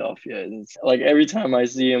Philadelphia. And it's like every time I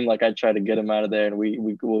see him, like I try to get him out of there, and we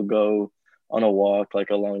will go on a walk like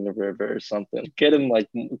along the river or something. Get him like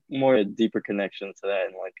more a deeper connection to that,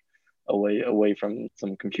 and like away from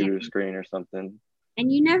some computer screen or something.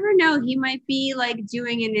 And you never know, he might be like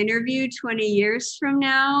doing an interview 20 years from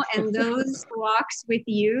now, and those walks with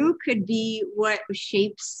you could be what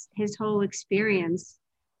shapes his whole experience.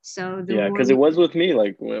 So because it was with me,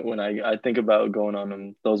 like when I think about going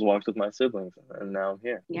on those walks with my siblings, and now I'm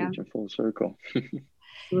here, reaching full circle.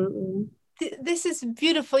 Absolutely. This is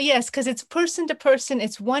beautiful. Yes, because it's person to person.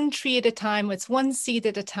 It's one tree at a time. It's one seed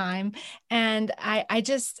at a time. And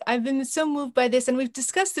I've been so moved by this. And we've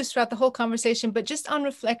discussed this throughout the whole conversation, but just on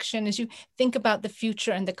reflection, as you think about the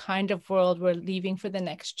future and the kind of world we're leaving for the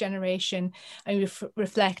next generation, and we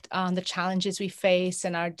reflect on the challenges we face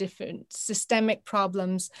and our different systemic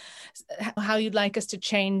problems, how you'd like us to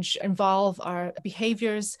change, evolve our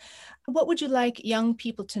behaviors. What would you like young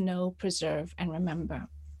people to know, preserve, and remember?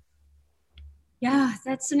 Yeah,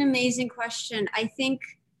 that's an amazing question. I think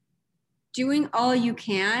doing all you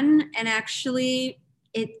can, and actually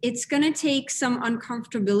it's going to take some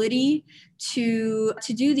uncomfortability to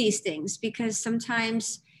do these things, because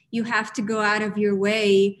sometimes you have to go out of your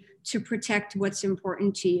way to protect what's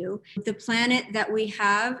important to you. The planet that we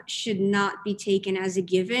have should not be taken as a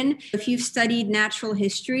given. If you've studied natural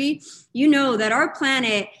history, you know that our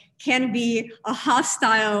planet can be a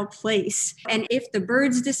hostile place. And if the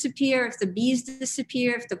birds disappear, if the bees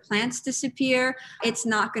disappear, if the plants disappear, it's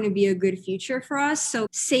not going to be a good future for us. So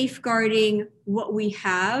safeguarding what we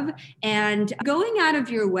have and going out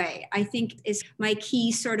of your way, I think, is my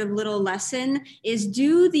key sort of little lesson, is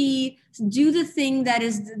do the thing that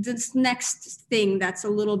is this next thing that's a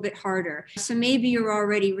little bit harder. So maybe you're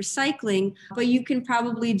already recycling, but you can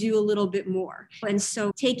probably do a little bit more. And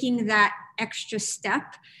so taking that extra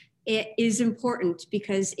step, it is important,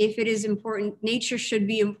 because if it is important, nature should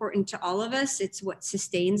be important to all of us. It's what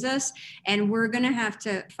sustains us. And we're going to have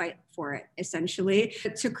to fight for it, essentially,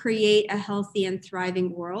 to create a healthy and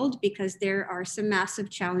thriving world, because there are some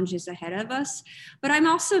massive challenges ahead of us. But I'm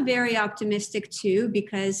also very optimistic too,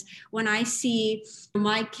 because when I see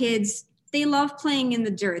my kids, they love playing in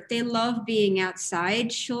the dirt. They love being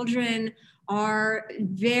outside. Children are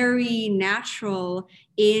very natural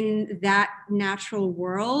in that natural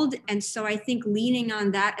world. And so I think leaning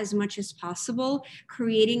on that as much as possible,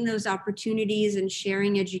 creating those opportunities and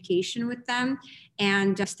sharing education with them,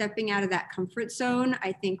 and stepping out of that comfort zone,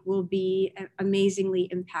 I think will be amazingly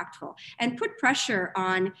impactful. And put pressure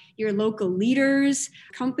on your local leaders,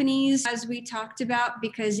 companies, as we talked about,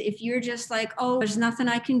 because if you're just like, oh, there's nothing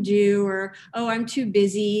I can do, or, oh, I'm too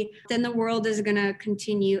busy, then the world is going to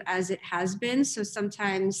continue as it has been. So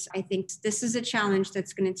sometimes I think this is a challenge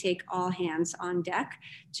that's going to take all hands on deck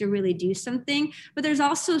to really do something. But there's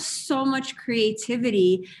also so much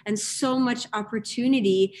creativity and so much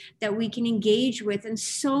opportunity that we can engage with, and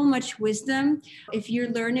so much wisdom. If you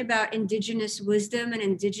learn about indigenous wisdom and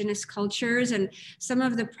indigenous cultures and some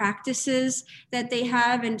of the practices that they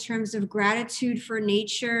have in terms of gratitude for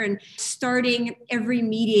nature, and starting every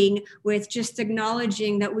meeting with just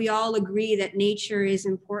acknowledging that we all agree that nature is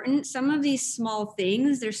important. Some of these small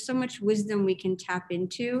things, there's so much wisdom we can tap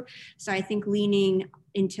into. So I think leaning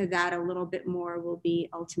into that a little bit more will be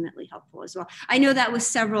ultimately helpful as well. I know that was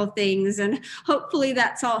several things, and hopefully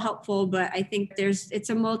that's all helpful, but I think it's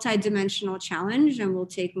a multidimensional challenge, and we'll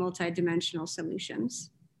take multidimensional solutions.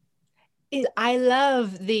 I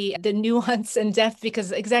love the nuance and depth,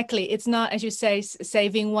 because exactly, it's not, as you say,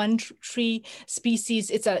 saving one tree species.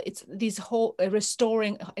 It's these whole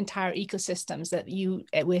restoring entire ecosystems that you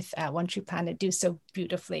with One Tree Planet do so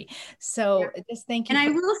beautifully. So just thank you. And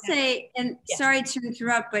I will say, and yes, sorry to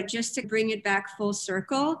interrupt, but just to bring it back full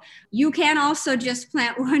circle, you can also just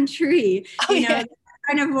plant one tree. You know.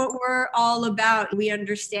 Kind of what we're all about. We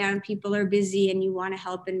understand people are busy and you want to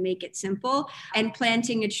help and make it simple. And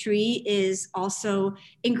planting a tree is also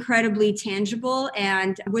incredibly tangible.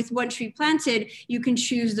 And with One Tree Planted, you can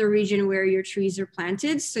choose the region where your trees are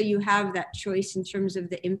planted. So you have that choice in terms of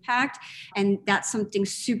the impact. And that's something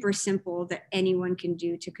super simple that anyone can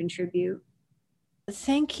do to contribute.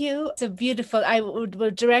 Thank you. So beautiful. I will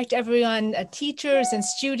direct everyone, teachers and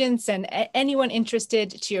students and anyone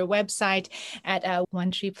interested, to your website at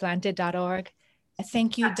onetreeplanted.org.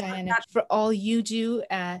 Thank you, Diana, for all you do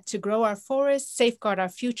to grow our forests, safeguard our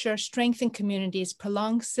future, strengthen communities,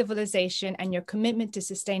 prolong civilization, and your commitment to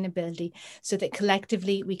sustainability so that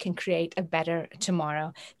collectively we can create a better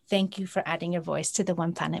tomorrow. Thank you for adding your voice to the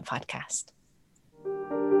One Planet podcast.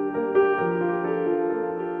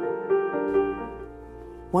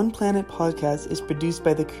 One Planet podcast is produced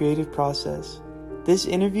by The Creative Process. This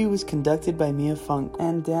interview was conducted by Mia Funk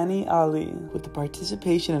and Danny Ali with the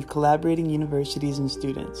participation of collaborating universities and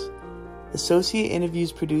students. Associate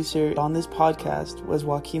interviews producer on this podcast was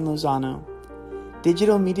Joaquin Lozano.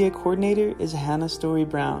 Digital media coordinator is Hannah Story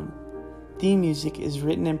Brown. Theme music is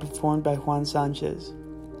written and performed by Juan Sanchez.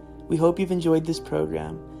 We hope you've enjoyed this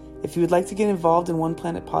program. If you would like to get involved in One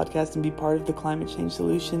Planet podcast and be part of the climate change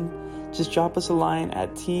solution, just drop us a line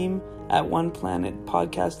at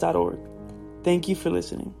team@oneplanetpodcast.org. Thank you for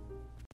listening.